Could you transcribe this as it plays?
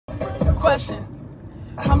question.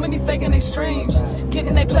 How many faking their streams,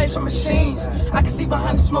 getting their plays from machines? I can see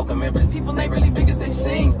behind the smoke and mirrors, people ain't really big as they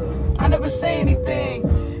seem. I never say anything,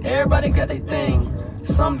 everybody got their thing.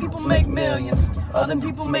 Some people make millions, other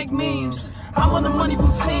people make memes. I'm on the money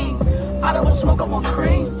routine, I don't want smoke, I want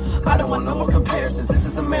cream. I don't want no more comparisons, this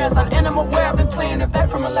is a marathon and I'm aware I've been playing it back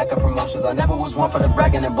from a lack of promotions. I never was one for the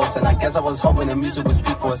bragging and boasting, I guess I was hoping the music would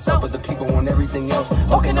speak for itself, but the people want everything else.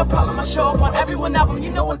 Okay, no problem, I show up on every one album,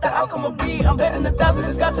 you know what the outcome will be. I'm betting 1,000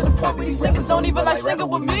 it's got to the point where these singers don't even like singing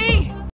with me.